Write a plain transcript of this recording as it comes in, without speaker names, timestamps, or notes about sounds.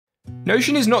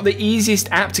Notion is not the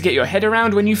easiest app to get your head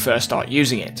around when you first start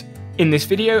using it. In this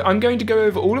video, I'm going to go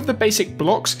over all of the basic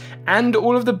blocks and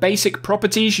all of the basic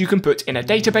properties you can put in a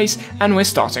database, and we're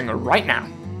starting right now.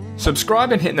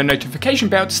 Subscribe and hit the notification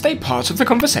bell to stay part of the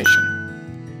conversation.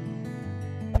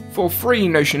 For free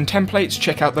Notion templates,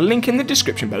 check out the link in the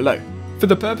description below. For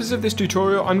the purpose of this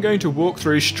tutorial, I'm going to walk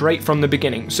through straight from the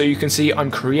beginning, so you can see I'm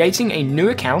creating a new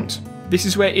account. This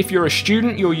is where if you're a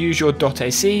student, you'll use your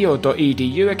 .ac or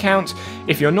 .edu account.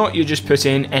 If you're not, you just put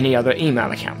in any other email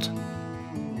account.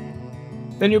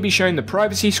 Then you'll be shown the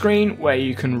privacy screen, where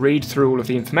you can read through all of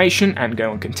the information and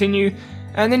go and continue,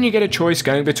 and then you get a choice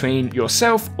going between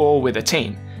yourself or with a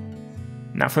team.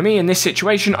 Now for me in this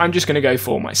situation, I'm just going to go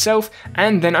for myself,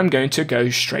 and then I'm going to go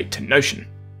straight to Notion.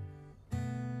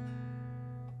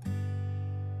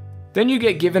 Then you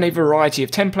get given a variety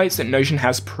of templates that Notion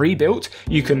has pre-built.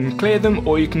 You can clear them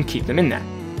or you can keep them in there.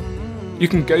 You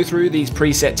can go through these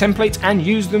preset templates and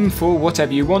use them for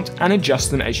whatever you want and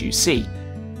adjust them as you see.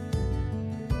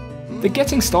 The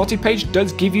Getting Started page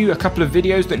does give you a couple of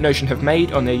videos that Notion have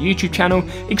made on their YouTube channel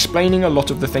explaining a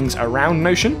lot of the things around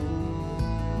Notion.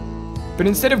 But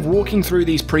instead of walking through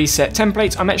these preset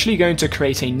templates, I'm actually going to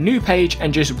create a new page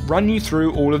and just run you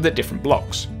through all of the different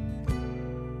blocks.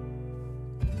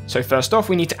 So first off,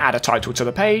 we need to add a title to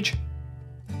the page.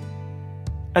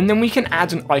 And then we can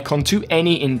add an icon to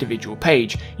any individual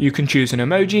page. You can choose an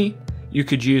emoji, you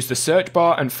could use the search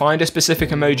bar and find a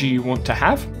specific emoji you want to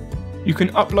have. You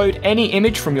can upload any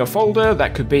image from your folder.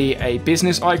 That could be a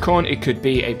business icon, it could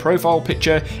be a profile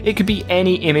picture, it could be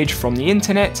any image from the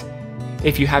internet.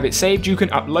 If you have it saved, you can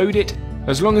upload it,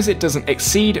 as long as it doesn't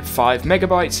exceed 5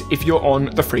 megabytes if you're on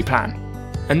the free plan.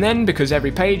 And then, because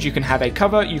every page you can have a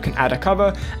cover, you can add a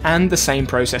cover, and the same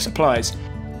process applies.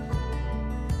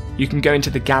 You can go into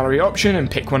the gallery option and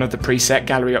pick one of the preset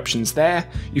gallery options there.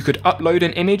 You could upload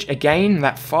an image, again,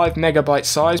 that 5 megabyte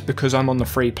size because I'm on the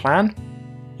free plan.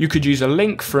 You could use a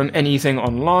link from anything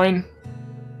online.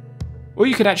 Or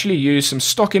you could actually use some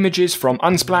stock images from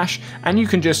Unsplash, and you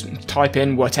can just type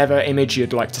in whatever image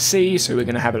you'd like to see. So we're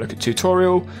going to have a look at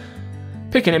tutorial,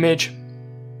 pick an image,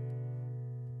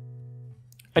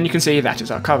 and you can see that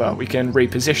is our cover. We can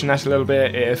reposition that a little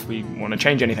bit if we want to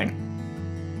change anything.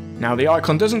 Now the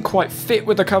icon doesn't quite fit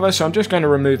with the cover, so I'm just going to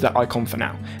remove that icon for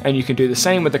now, and you can do the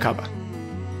same with the cover.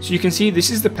 So you can see this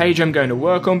is the page I'm going to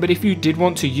work on, but if you did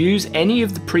want to use any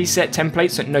of the preset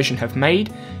templates that Notion have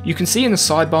made, you can see in the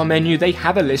sidebar menu they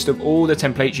have a list of all the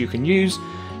templates you can use.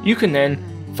 You can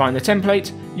then find the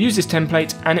template, use this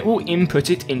template, and it will input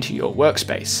it into your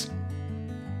workspace.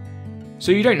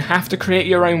 So you don't have to create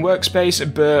your own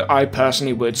workspace, but I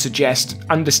personally would suggest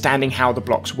understanding how the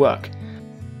blocks work.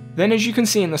 Then as you can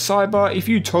see in the sidebar, if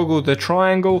you toggle the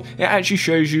triangle, it actually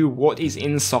shows you what is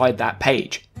inside that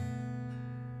page.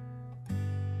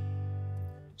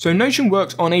 So Notion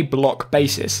works on a block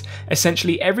basis.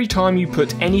 Essentially every time you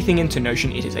put anything into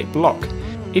Notion, it is a block.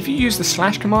 If you use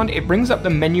the / command, it brings up the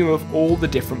menu of all the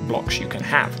different blocks you can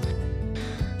have.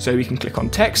 So we can click on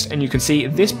text and you can see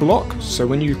this block. So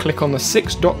when you click on the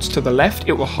 6 dots to the left,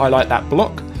 it will highlight that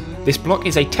block. This block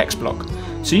is a text block.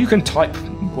 So you can type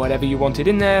whatever you wanted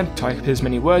in there, type as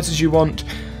many words as you want.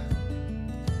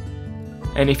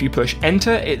 And if you push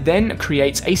enter, it then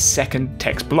creates a second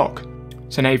text block.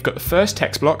 So now you've got the first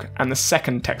text block and the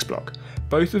second text block.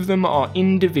 Both of them are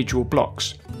individual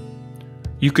blocks.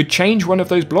 You could change one of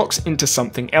those blocks into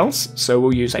something else, so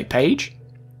we'll use a page.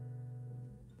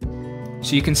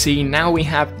 So you can see now we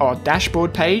have our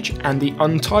dashboard page and the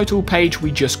untitled page we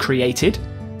just created.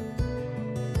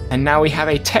 And now we have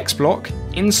a text block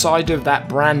inside of that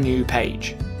brand new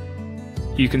page.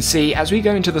 You can see as we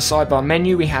go into the sidebar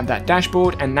menu, we have that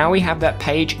dashboard, and now we have that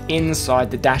page inside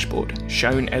the dashboard,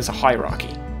 shown as a hierarchy.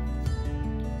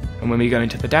 And when we go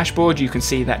into the dashboard, you can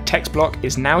see that text block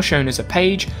is now shown as a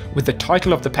page with the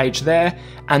title of the page there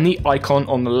and the icon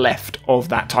on the left of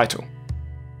that title.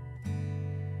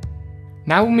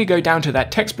 Now when we go down to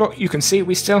that text block, you can see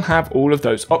we still have all of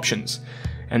those options.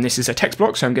 And this is a text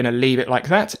block, so I'm going to leave it like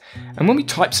that. And when we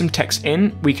type some text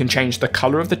in, we can change the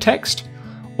color of the text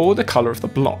or the color of the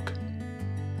block.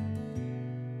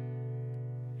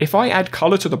 If I add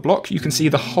color to the block, you can see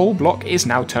the whole block is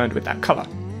now turned with that color.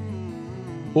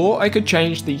 Or I could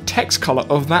change the text color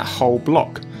of that whole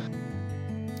block.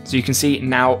 So you can see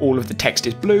now all of the text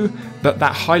is blue, but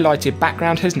that highlighted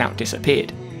background has now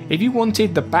disappeared. If you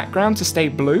wanted the background to stay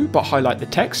blue but highlight the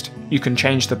text, you can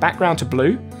change the background to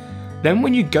blue. Then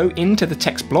when you go into the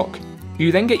text block,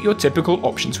 you then get your typical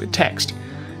options with text.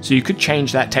 So you could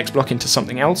change that text block into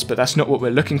something else, but that's not what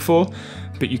we're looking for.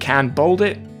 But you can bold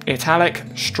it, italic,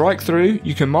 strike through.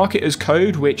 You can mark it as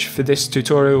code, which for this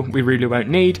tutorial we really won't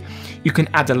need. You can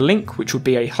add a link, which would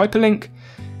be a hyperlink,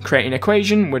 create an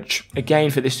equation, which again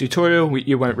for this tutorial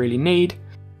you won't really need.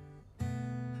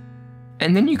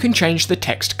 And then you can change the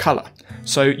text color.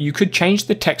 So you could change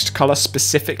the text color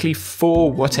specifically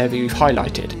for whatever you've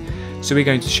highlighted. So we're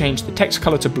going to change the text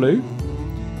color to blue.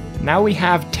 Now we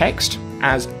have text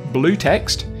as blue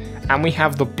text, and we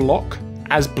have the block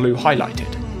as blue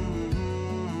highlighted.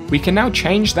 We can now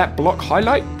change that block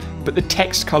highlight, but the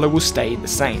text color will stay the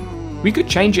same. We could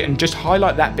change it and just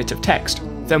highlight that bit of text.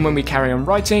 Then when we carry on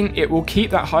writing, it will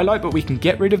keep that highlight, but we can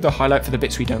get rid of the highlight for the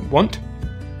bits we don't want.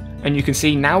 And you can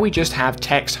see now we just have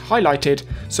text highlighted,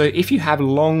 so if you have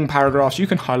long paragraphs you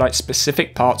can highlight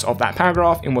specific parts of that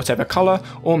paragraph in whatever colour,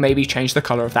 or maybe change the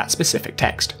colour of that specific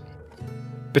text.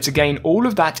 But again, all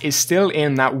of that is still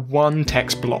in that one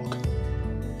text block.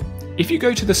 If you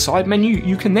go to the side menu,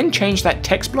 you can then change that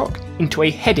text block into a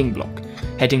heading block,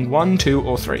 heading 1, 2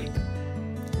 or 3.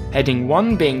 Heading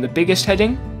 1 being the biggest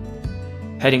heading,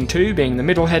 heading 2 being the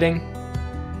middle heading,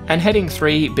 and heading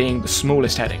 3 being the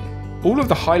smallest heading. All of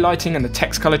the highlighting and the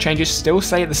text color changes still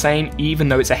stay the same even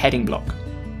though it's a heading block.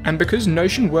 And because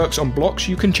Notion works on blocks,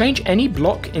 you can change any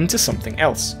block into something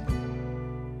else.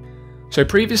 So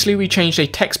previously we changed a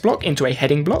text block into a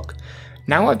heading block.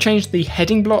 Now I've changed the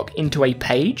heading block into a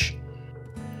page,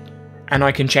 and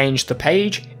I can change the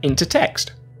page into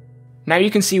text. Now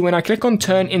you can see when I click on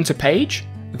turn into page,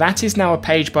 that is now a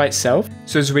page by itself.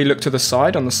 So as we look to the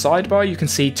side on the sidebar, you can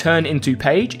see turn into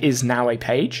page is now a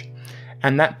page.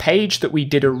 And that page that we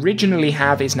did originally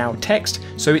have is now text,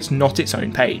 so it's not its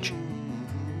own page.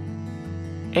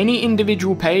 Any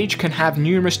individual page can have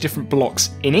numerous different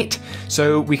blocks in it,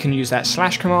 so we can use that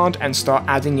slash command and start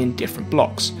adding in different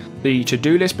blocks. The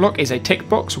to-do list block is a tick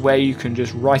box where you can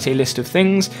just write a list of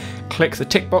things, click the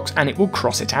tick box and it will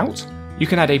cross it out. You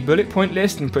can add a bullet point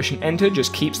list, and pushing enter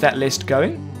just keeps that list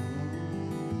going.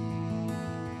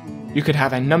 You could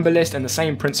have a number list and the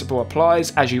same principle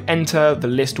applies. As you enter, the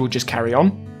list will just carry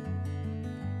on.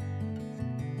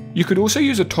 You could also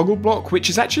use a toggle block, which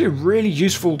is actually a really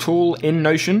useful tool in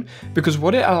Notion, because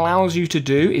what it allows you to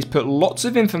do is put lots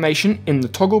of information in the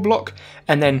toggle block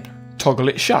and then toggle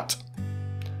it shut.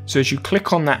 So as you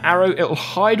click on that arrow, it'll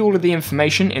hide all of the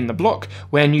information in the block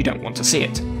when you don't want to see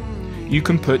it. You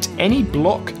can put any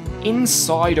block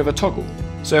inside of a toggle.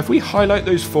 So if we highlight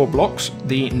those 4 blocks,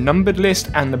 the numbered list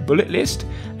and the bullet list,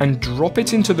 and drop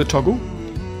it into the toggle,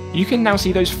 you can now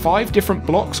see those 5 different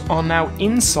blocks are now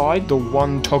inside the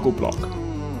one toggle block.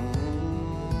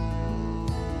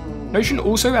 Notion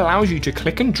also allows you to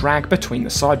click and drag between the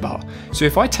sidebar. So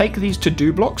if I take these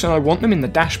to-do blocks and I want them in the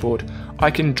dashboard,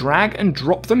 I can drag and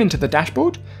drop them into the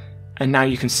dashboard, and now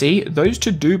you can see those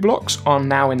to-do blocks are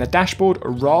now in the dashboard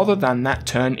rather than that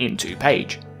turn into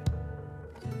page.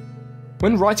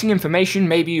 When writing information,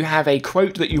 maybe you have a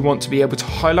quote that you want to be able to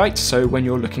highlight, so when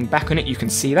you're looking back on it you can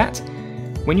see that.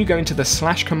 When you go into the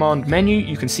slash command menu,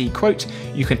 you can see quote,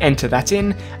 you can enter that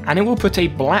in, and it will put a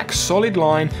black solid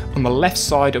line on the left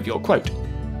side of your quote.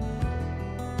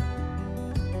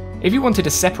 If you wanted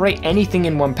to separate anything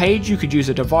in one page, you could use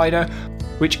a divider,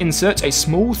 which inserts a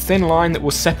small thin line that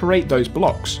will separate those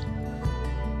blocks.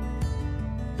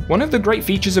 One of the great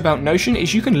features about Notion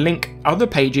is you can link other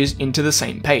pages into the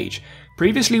same page.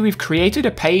 Previously we've created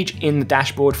a page in the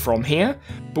dashboard from here,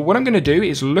 but what I'm going to do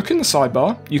is look in the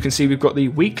sidebar. You can see we've got the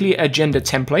weekly agenda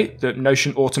template that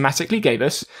Notion automatically gave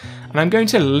us, and I'm going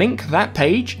to link that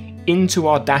page into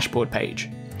our dashboard page.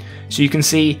 So you can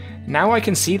see, now I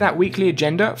can see that weekly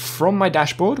agenda from my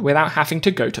dashboard without having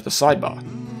to go to the sidebar.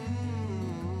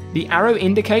 The arrow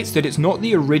indicates that it's not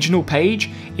the original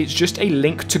page, it's just a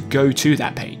link to go to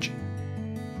that page.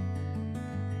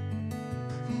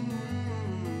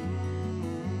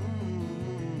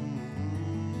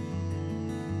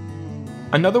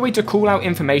 Another way to call out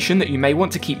information that you may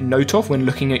want to keep note of when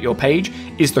looking at your page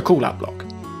is the callout block.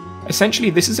 Essentially,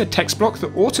 this is a text block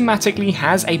that automatically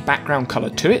has a background color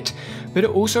to it, but it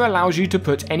also allows you to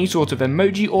put any sort of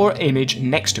emoji or image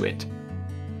next to it.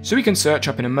 So we can search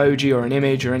up an emoji or an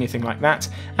image or anything like that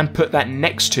and put that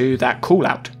next to that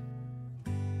callout.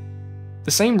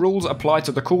 The same rules apply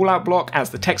to the callout block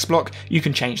as the text block. You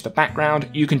can change the background,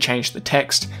 you can change the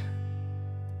text.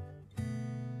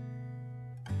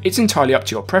 It's entirely up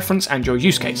to your preference and your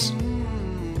use case.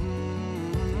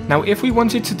 Now if we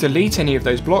wanted to delete any of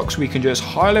those blocks, we can just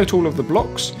highlight all of the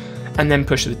blocks and then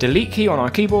push the delete key on our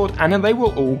keyboard and then they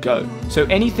will all go. So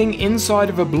anything inside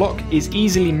of a block is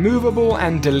easily movable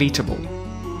and deletable.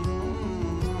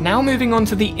 Now moving on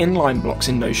to the inline blocks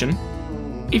in Notion.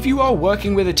 If you are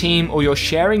working with a team or you're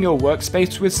sharing your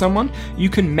workspace with someone, you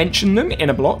can mention them in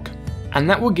a block, and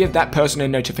that will give that person a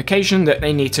notification that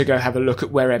they need to go have a look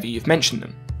at wherever you've mentioned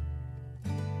them.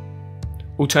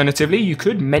 Alternatively, you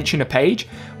could mention a page,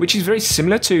 which is very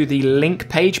similar to the link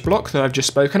page block that I've just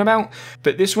spoken about,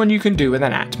 but this one you can do with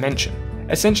an @mention.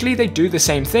 Essentially, they do the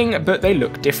same thing, but they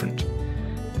look different.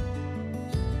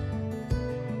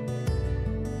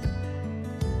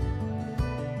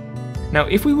 Now,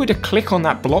 if we were to click on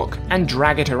that block and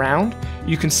drag it around,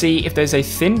 you can see if there's a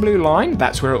thin blue line,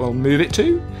 that's where it will move it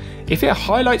to. If it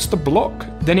highlights the block,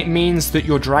 then it means that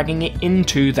you're dragging it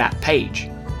into that page.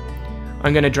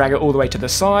 I'm going to drag it all the way to the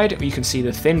side, you can see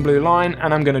the thin blue line,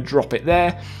 and I'm going to drop it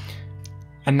there.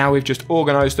 And now we've just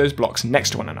organised those blocks next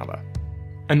to one another.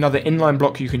 Another inline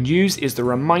block you can use is the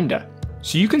reminder.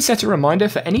 So you can set a reminder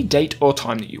for any date or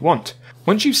time that you want.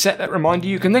 Once you've set that reminder,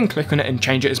 you can then click on it and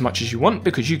change it as much as you want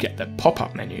because you get the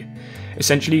pop-up menu.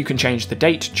 Essentially, you can change the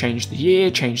date, change the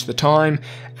year, change the time,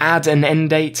 add an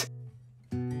end date,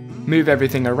 move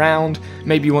everything around.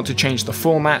 Maybe you want to change the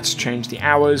formats, change the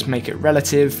hours, make it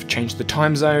relative, change the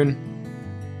time zone.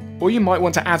 Or you might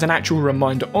want to add an actual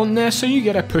reminder on there so you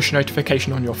get a push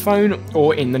notification on your phone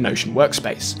or in the Notion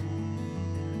workspace.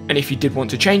 And if you did want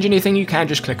to change anything, you can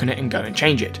just click on it and go and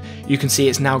change it. You can see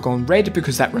it's now gone red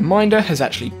because that reminder has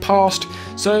actually passed,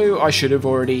 so I should have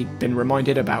already been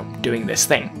reminded about doing this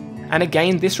thing. And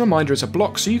again, this reminder is a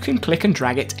block, so you can click and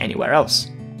drag it anywhere else.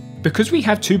 Because we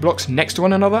have two blocks next to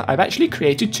one another, I've actually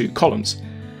created two columns.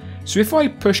 So if I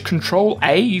push Ctrl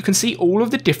A, you can see all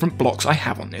of the different blocks I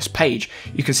have on this page.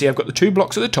 You can see I've got the two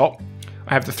blocks at the top,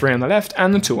 I have the three on the left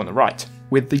and the two on the right,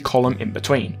 with the column in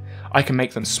between. I can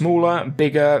make them smaller,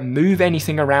 bigger, move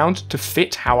anything around to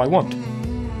fit how I want.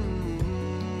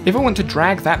 If I want to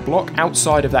drag that block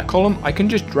outside of that column, I can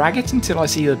just drag it until I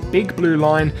see the big blue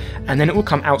line, and then it will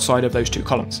come outside of those two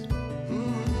columns.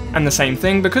 And the same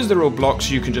thing, because they're all blocks,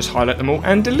 you can just highlight them all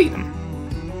and delete them.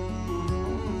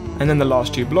 And then the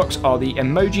last two blocks are the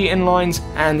emoji inlines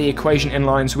and the equation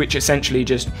inlines, which essentially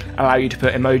just allow you to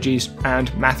put emojis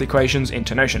and math equations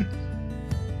into Notion.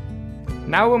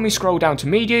 Now when we scroll down to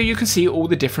media, you can see all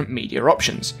the different media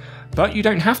options. But you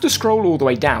don't have to scroll all the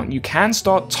way down, you can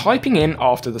start typing in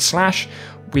after the slash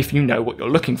if you know what you're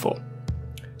looking for.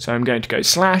 So I'm going to go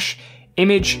slash,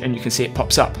 image, and you can see it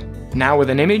pops up. Now with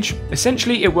an image,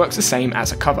 essentially it works the same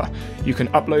as a cover. You can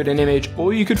upload an image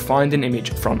or you could find an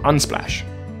image from Unsplash.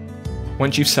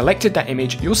 Once you've selected that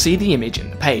image, you'll see the image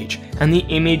in the page, and the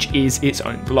image is its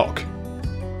own block.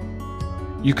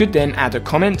 You could then add a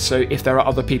comment, so if there are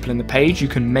other people in the page, you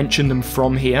can mention them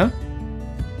from here.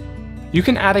 You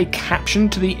can add a caption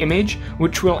to the image,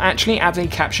 which will actually add a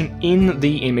caption in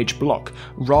the image block,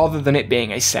 rather than it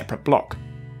being a separate block.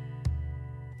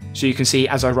 So you can see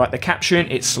as I write the caption,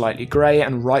 it's slightly grey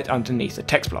and right underneath the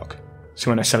text block. So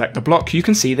when I select the block, you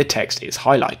can see the text is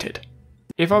highlighted.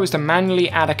 If I was to manually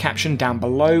add a caption down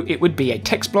below, it would be a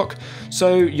text block,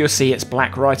 so you'll see it's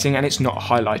black writing and it's not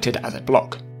highlighted as a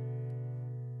block.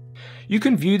 You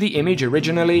can view the image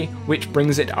originally, which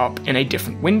brings it up in a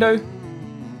different window.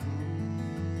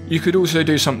 You could also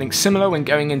do something similar when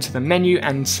going into the menu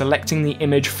and selecting the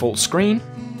image full screen.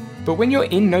 But when you're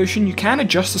in Notion, you can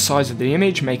adjust the size of the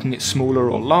image, making it smaller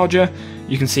or larger.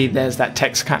 You can see there's that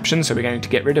text caption, so we're going to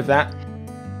get rid of that.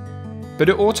 But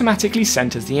it automatically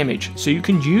centers the image, so you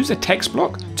can use a text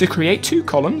block to create two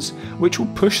columns, which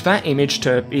will push that image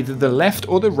to either the left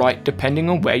or the right, depending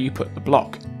on where you put the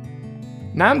block.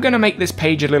 Now I'm going to make this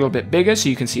page a little bit bigger so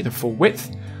you can see the full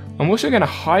width. I'm also going to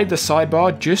hide the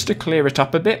sidebar just to clear it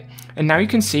up a bit, and now you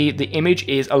can see the image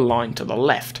is aligned to the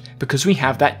left because we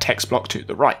have that text block to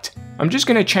the right. I'm just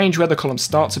going to change where the column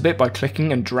starts a bit by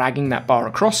clicking and dragging that bar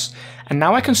across, and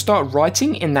now I can start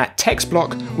writing in that text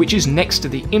block which is next to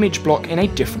the image block in a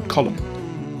different column.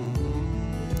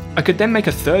 I could then make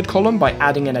a third column by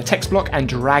adding in a text block and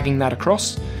dragging that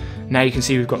across. Now you can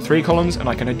see we've got three columns and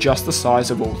I can adjust the size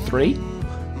of all three.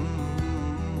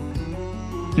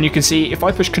 And you can see if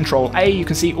I push Ctrl A, you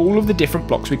can see all of the different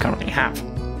blocks we currently have.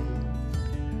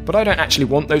 But I don't actually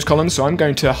want those columns, so I'm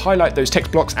going to highlight those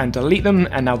text blocks and delete them,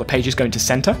 and now the page is going to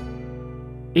center.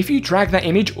 If you drag that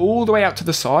image all the way out to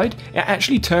the side, it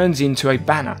actually turns into a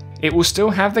banner. It will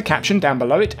still have the caption down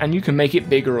below it, and you can make it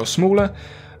bigger or smaller,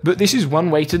 but this is one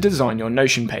way to design your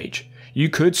Notion page. You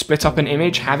could split up an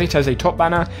image, have it as a top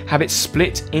banner, have it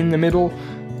split in the middle,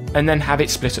 and then have it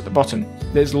split at the bottom.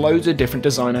 There's loads of different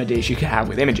design ideas you could have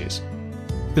with images.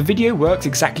 The video works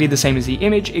exactly the same as the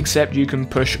image, except you can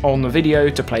push on the video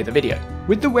to play the video.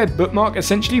 With the web bookmark,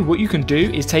 essentially what you can do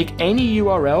is take any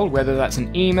URL, whether that's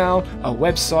an email, a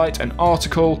website, an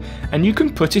article, and you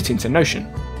can put it into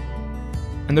Notion.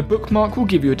 and the bookmark will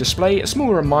give you a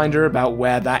small reminder about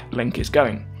where that link is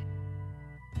going.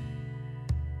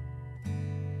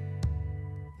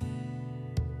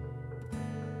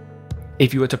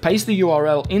 If you were to paste the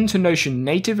URL into Notion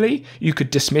natively, you could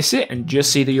dismiss it and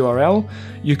just see the URL.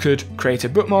 You could create a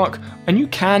bookmark, and you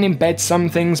can embed some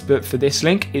things, but for this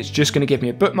link, it's just going to give me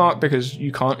a bookmark because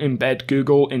you can't embed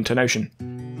Google into Notion.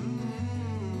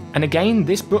 And again,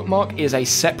 this bookmark is a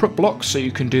separate block, so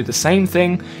you can do the same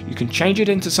thing. You can change it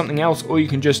into something else, or you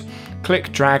can just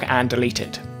click, drag, and delete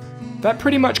it. That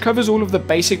pretty much covers all of the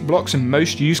basic blocks and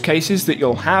most use cases that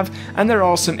you'll have, and there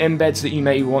are some embeds that you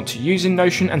may want to use in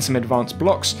Notion and some advanced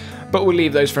blocks, but we'll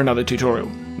leave those for another tutorial.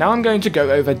 Now I'm going to go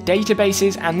over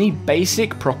databases and the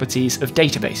basic properties of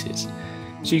databases.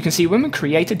 So you can see when we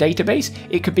create a database,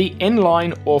 it could be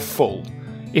inline or full.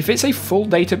 If it's a full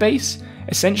database,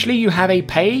 essentially you have a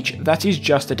page that is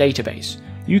just a database.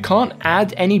 You can't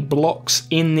add any blocks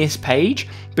in this page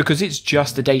because it's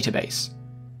just a database.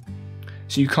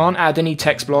 So you can't add any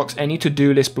text blocks, any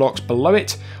to-do list blocks below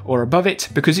it or above it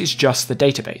because it's just the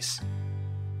database.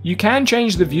 You can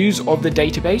change the views of the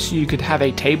database, so you could have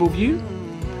a table view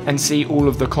and see all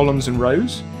of the columns and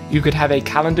rows. You could have a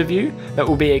calendar view that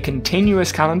will be a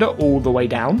continuous calendar all the way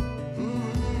down.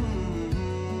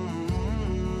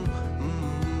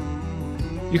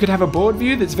 You could have a board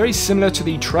view that's very similar to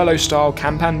the Trello style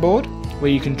Kanban board, where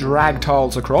you can drag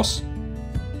tiles across.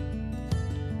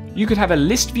 You could have a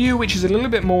list view, which is a little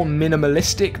bit more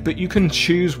minimalistic, but you can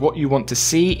choose what you want to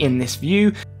see in this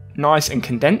view, nice and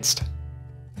condensed.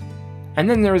 And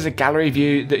then there is a gallery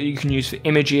view that you can use for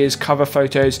images, cover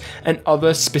photos, and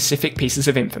other specific pieces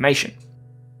of information.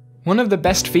 One of the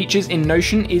best features in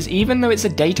Notion is even though it's a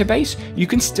database, you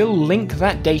can still link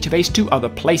that database to other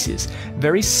places,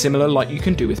 very similar like you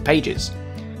can do with Pages.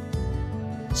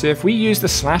 So if we use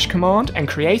the / command and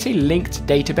create a linked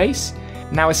database,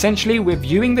 now essentially we're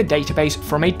viewing the database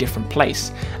from a different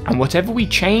place, and whatever we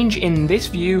change in this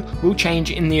view will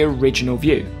change in the original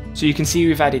view. So you can see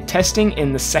we've added testing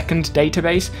in the second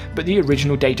database, but the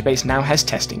original database now has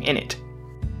testing in it.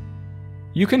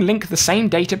 You can link the same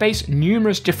database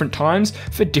numerous different times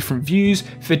for different views,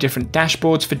 for different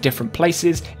dashboards, for different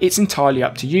places. It's entirely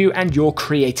up to you and your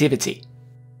creativity.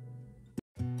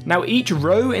 Now each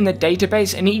row in the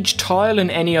database and each tile in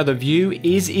any other view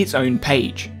is its own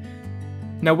page.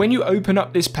 Now when you open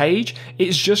up this page,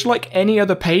 it's just like any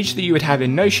other page that you would have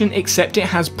in Notion, except it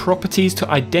has properties to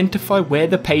identify where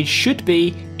the page should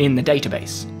be in the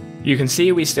database. You can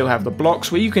see we still have the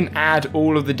blocks where you can add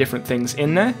all of the different things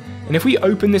in there, and if we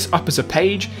open this up as a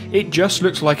page, it just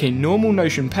looks like a normal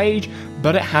Notion page,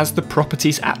 but it has the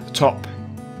properties at the top.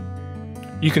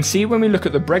 You can see when we look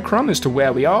at the breadcrumb as to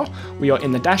where we are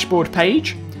in the dashboard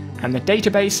page, and the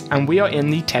database, and we are in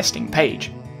the testing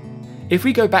page. If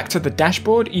we go back to the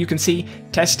dashboard, you can see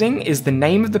testing is the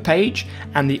name of the page,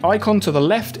 and the icon to the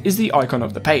left is the icon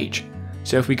of the page.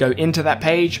 So if we go into that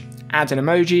page, add an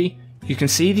emoji, you can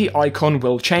see the icon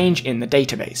will change in the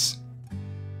database.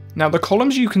 Now the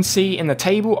columns you can see in the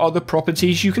table are the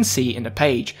properties you can see in the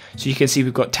page. So you can see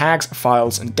we've got tags,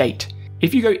 files, and date.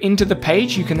 If you go into the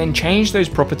page, you can then change those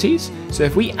properties. So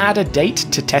if we add a date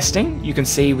to testing, you can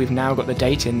see we've now got the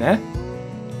date in there.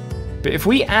 But if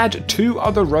we add two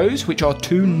other rows, which are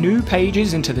two new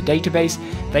pages into the database,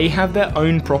 they have their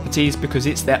own properties because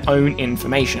it's their own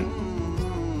information.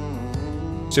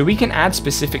 So we can add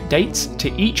specific dates to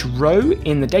each row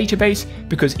in the database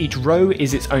because each row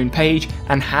is its own page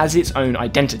and has its own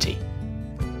identity.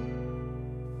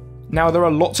 Now there are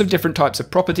lots of different types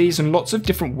of properties and lots of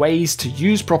different ways to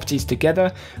use properties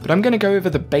together, but I'm going to go over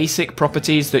the basic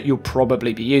properties that you'll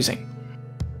probably be using.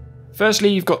 Firstly,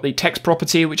 you've got the text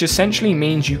property, which essentially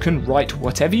means you can write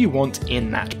whatever you want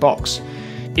in that box.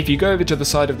 If you go over to the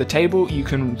side of the table, you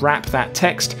can wrap that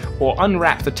text or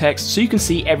unwrap the text so you can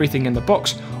see everything in the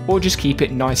box, or just keep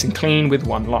it nice and clean with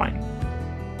one line.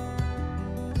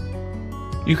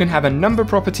 You can have a number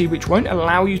property which won't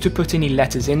allow you to put any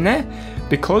letters in there,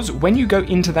 because when you go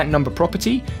into that number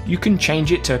property, you can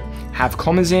change it to have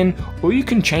commas in, or you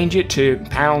can change it to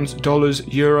pounds, dollars,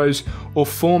 euros, or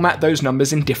format those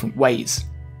numbers in different ways.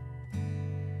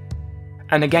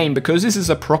 And again, because this is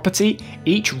a property,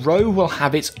 each row will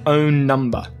have its own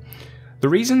number. The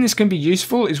reason this can be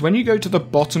useful is when you go to the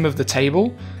bottom of the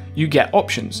table, you get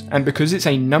options, and because it's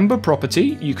a number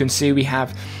property, you can see we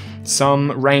have sum,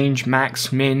 range,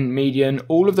 max, min, median,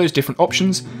 all of those different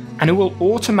options, and it will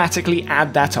automatically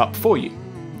add that up for you.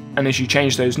 And as you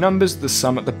change those numbers, the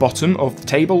sum at the bottom of the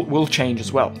table will change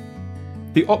as well.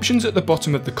 The options at the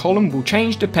bottom of the column will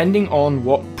change depending on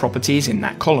what property is in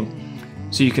that column.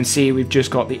 So you can see we've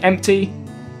just got the empty,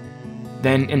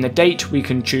 Then in the date we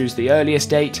can choose the earliest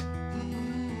date,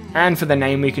 and for the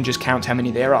name we can just count how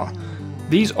many there are.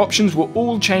 These options will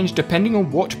all change depending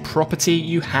on what property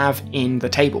you have in the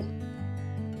table.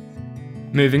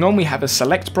 Moving on, we have a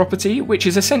select property, which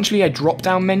is essentially a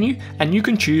drop-down menu, and you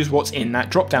can choose what's in that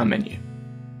drop-down menu.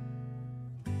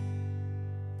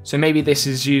 So maybe this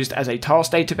is used as a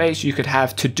task database. You could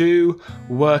have to do,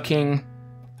 working,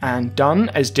 and done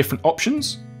as different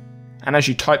options. And as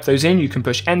you type those in, you can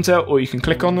push enter or you can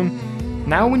click on them.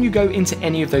 Now when you go into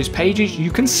any of those pages,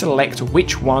 you can select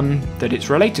which one that it's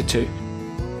related to.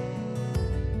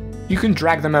 You can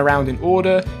drag them around in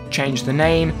order, change the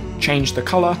name, change the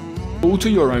color, all to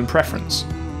your own preference.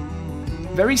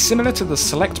 Very similar to the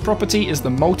select property is the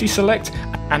multi-select,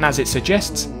 and as it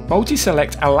suggests,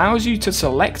 multi-select allows you to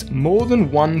select more than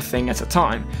one thing at a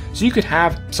time. So you could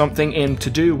have something in to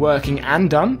do, working and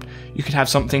done, you could have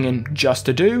something in just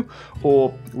to do,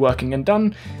 or working and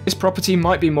done. This property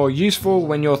might be more useful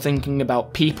when you're thinking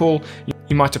about people.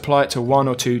 You might apply it to one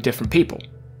or two different people.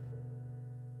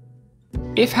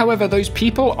 If, however, those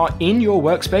people are in your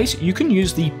workspace, you can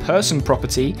use the person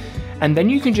property, and then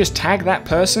you can just tag that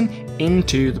person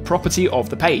into the property of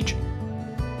the page.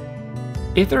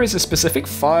 If there is a specific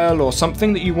file or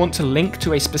something that you want to link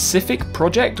to a specific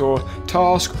project or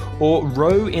task or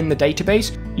row in the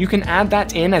database, you can add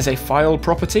that in as a file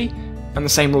property, and the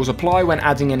same rules apply when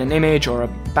adding in an image or a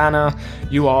banner.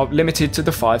 You are limited to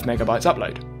the 5 megabytes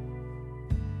upload.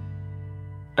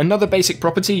 Another basic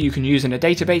property you can use in a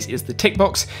database is the tick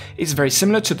box. It's very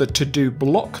similar to the to-do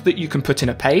block that you can put in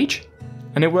a page,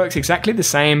 and it works exactly the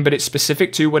same, but it's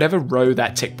specific to whatever row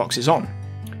that tick box is on.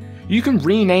 You can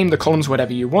rename the columns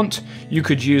whatever you want. You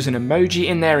could use an emoji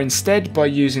in there instead by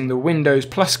using the Windows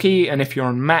plus key, and if you're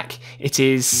on Mac, it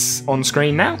is on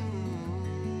screen now.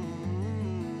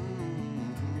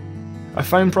 A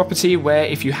phone property where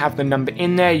if you have the number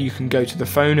in there, you can go to the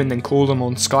phone and then call them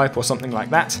on Skype or something like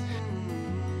that.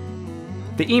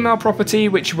 The email property,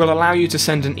 which will allow you to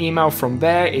send an email from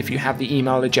there. If you have the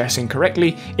email address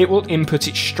incorrectly, it will input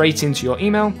it straight into your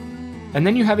email. And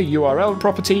then you have a URL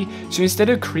property, so instead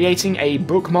of creating a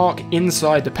bookmark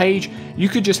inside the page, you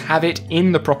could just have it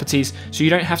in the properties, so you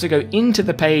don't have to go into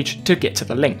the page to get to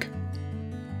the link.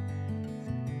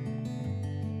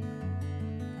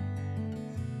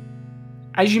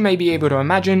 As you may be able to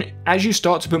imagine, as you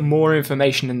start to put more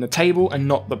information in the table and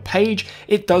not the page,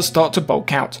 it does start to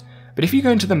bulk out. But if you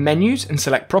go into the menus and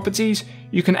select properties,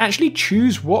 you can actually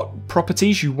choose what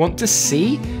properties you want to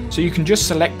see, so you can just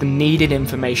select the needed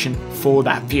information for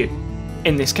that view.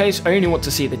 In this case, I only want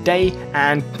to see the day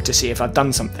and to see if I've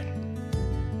done something.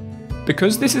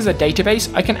 Because this is a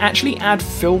database, I can actually add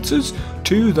filters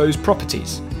to those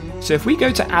properties. So if we go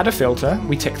to add a filter,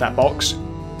 we tick that box,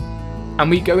 and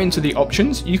we go into the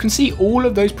options, you can see all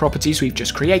of those properties we've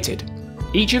just created.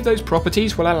 Each of those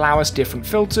properties will allow us different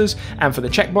filters, and for the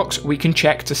checkbox we can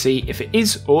check to see if it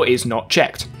is or is not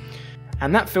checked.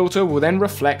 And that filter will then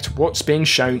reflect what's being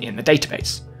shown in the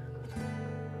database.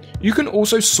 You can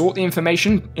also sort the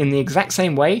information in the exact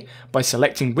same way by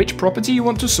selecting which property you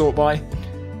want to sort by,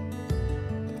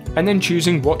 and then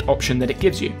choosing what option that it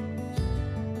gives you.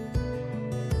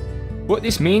 What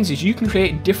this means is you can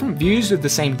create different views of the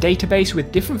same database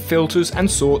with different filters and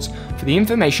sorts for the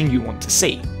information you want to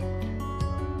see.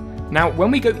 Now,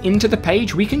 when we go into the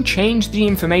page, we can change the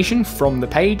information from the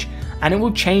page, and it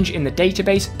will change in the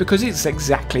database because it's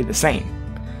exactly the same.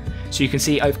 So you can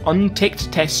see I've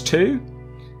unticked test 2,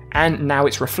 and now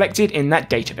it's reflected in that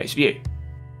database view.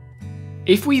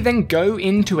 If we then go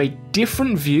into a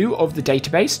different view of the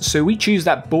database, so we choose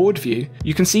that board view,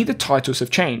 you can see the titles have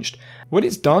changed. What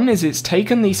it's done is it's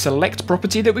taken the select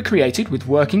property that we created with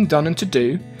working, done and to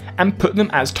do, and put them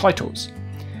as titles.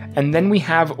 And then we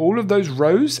have all of those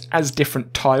rows as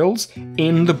different tiles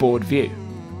in the board view.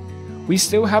 We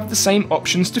still have the same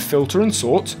options to filter and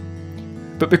sort,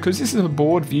 but because this is a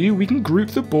board view, we can group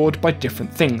the board by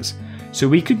different things. So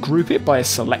we could group it by a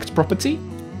select property,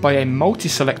 by a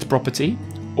multi-select property,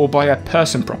 or by a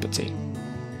person property.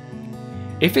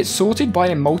 If it's sorted by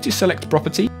a multi-select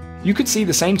property, you could see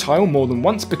the same tile more than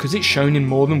once because it's shown in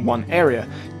more than one area.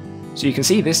 So you can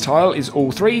see this tile is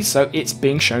all 3, so it's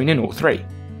being shown in all 3.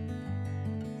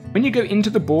 When you go into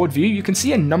the board view, you can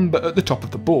see a number at the top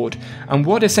of the board, and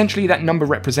what essentially that number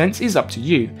represents is up to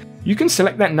you. You can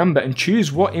select that number and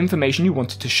choose what information you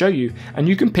want it to show you, and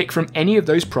you can pick from any of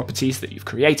those properties that you've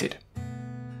created.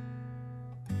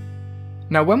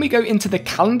 Now when we go into the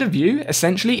calendar view,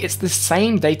 essentially it's the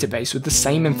same database with the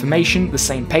same information, the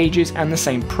same pages, and the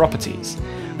same properties.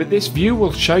 But this view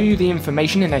will show you the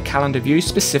information in a calendar view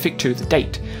specific to the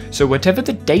date. So whatever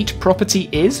the date property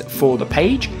is for the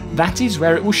page, that is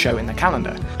where it will show in the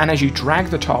calendar. And as you drag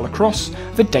the tile across,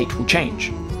 the date will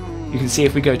change. You can see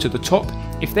if we go to the top,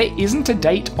 if there isn't a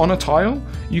date on a tile,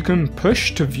 you can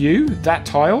push to view that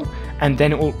tile, and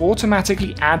then it will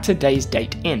automatically add today's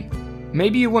date in.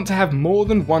 Maybe you want to have more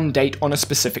than one date on a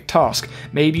specific task.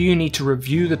 Maybe you need to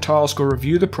review the task or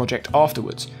review the project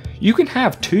afterwards. You can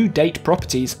have 2 date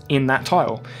properties in that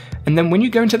tile. And then when you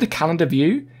go into the calendar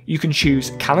view, you can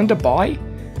choose calendar by,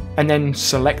 and then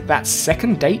select that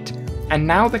second date. And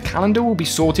now the calendar will be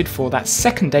sorted for that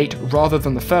second date rather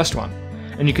than the first one.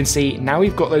 And you can see now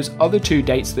we've got those other 2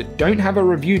 dates that don't have a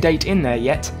review date in there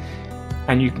yet.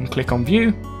 And you can click on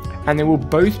view, and they will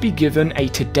both be given a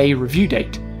today review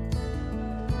date.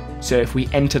 So if we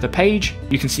enter the page,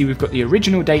 you can see we've got the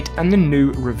original date and the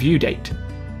new review date.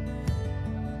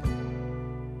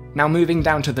 Now moving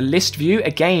down to the list view,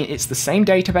 again it's the same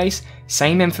database,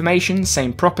 same information,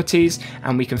 same properties,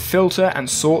 and we can filter and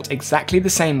sort exactly the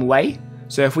same way.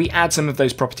 So if we add some of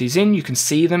those properties in, you can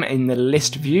see them in the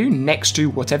list view next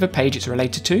to whatever page it's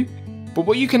related to. But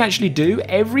what you can actually do,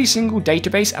 every single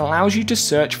database allows you to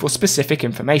search for specific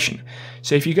information.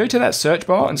 So if you go to that search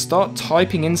bar and start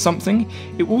typing in something,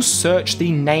 it will search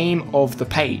the name of the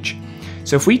page.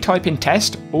 So if we type in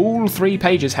test, all 3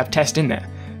 pages have test in there.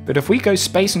 But if we go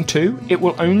space and 2, it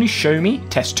will only show me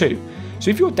test 2.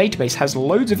 So if your database has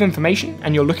loads of information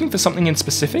and you're looking for something in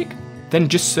specific, then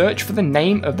just search for the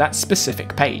name of that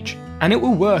specific page. And it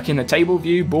will work in the table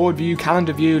view, board view,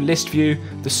 calendar view, list view.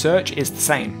 The search is the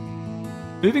same.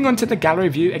 Moving on to the gallery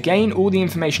view, again all the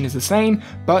information is the same,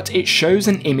 but it shows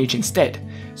an image instead.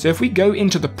 So if we go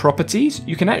into the properties,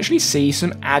 you can actually see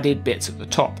some added bits at the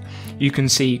top. You can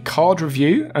see card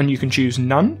review, and you can choose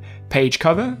none, page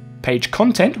cover, page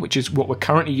content, which is what we're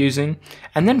currently using,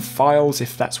 and then files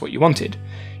if that's what you wanted.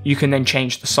 You can then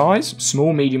change the size,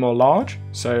 small, medium or large,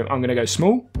 so I'm going to go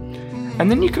small, and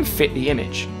then you can fit the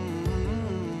image.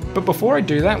 But before I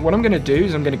do that, what I'm going to do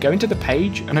is I'm going to go into the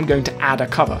page and I'm going to add a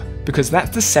cover, because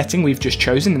that's the setting we've just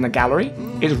chosen in the gallery.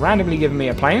 It's randomly giving me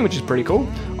a plane, which is pretty cool.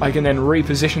 I can then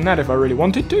reposition that if I really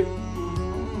wanted to.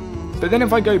 But then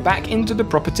if I go back into the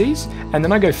properties and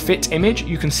then I go fit image,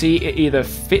 you can see it either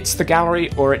fits the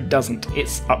gallery or it doesn't.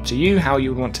 It's up to you how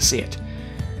you want to see it.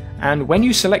 And when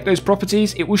you select those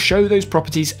properties, it will show those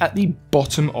properties at the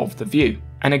bottom of the view.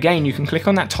 And again, you can click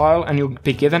on that tile and you'll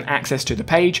be given access to the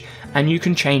page, and you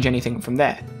can change anything from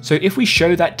there. So if we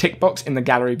show that tick box in the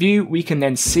gallery view, we can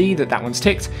then see that that one's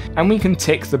ticked, and we can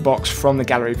tick the box from the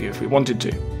gallery view if we wanted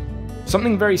to.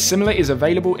 Something very similar is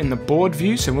available in the board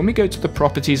view. So when we go to the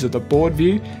properties of the board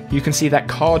view, you can see that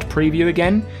card preview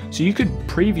again. So you could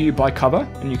preview by cover,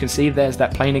 and you can see there's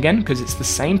that plane again because it's the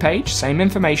same page, same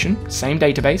information, same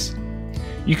database.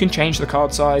 You can change the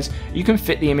card size, you can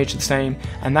fit the image the same,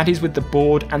 and that is with the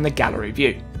board and the gallery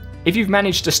view. If you've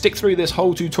managed to stick through this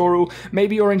whole tutorial,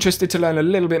 maybe you're interested to learn a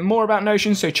little bit more about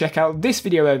Notion, so check out this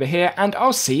video over here and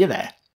I'll see you there.